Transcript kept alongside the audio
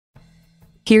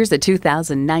Here's a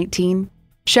 2019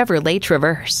 Chevrolet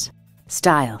Traverse.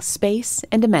 Style, space,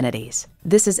 and amenities.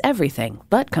 This is everything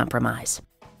but compromise.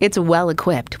 It's well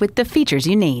equipped with the features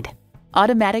you need.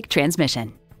 Automatic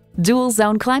transmission, dual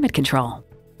zone climate control,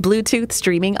 Bluetooth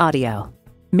streaming audio,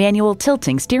 manual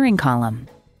tilting steering column,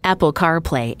 Apple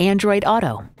CarPlay, Android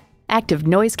Auto, active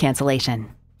noise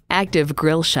cancellation, active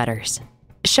grille shutters,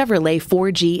 Chevrolet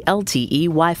 4G LTE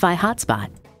Wi-Fi hotspot,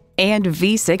 and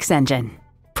V6 engine.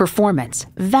 Performance,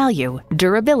 value,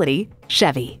 durability,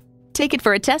 Chevy. Take it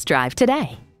for a test drive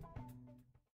today.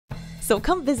 So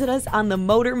come visit us on the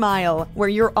Motor Mile, where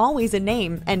you're always a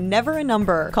name and never a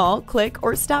number. Call, click,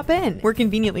 or stop in. We're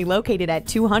conveniently located at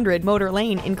 200 Motor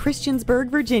Lane in Christiansburg,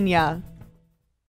 Virginia.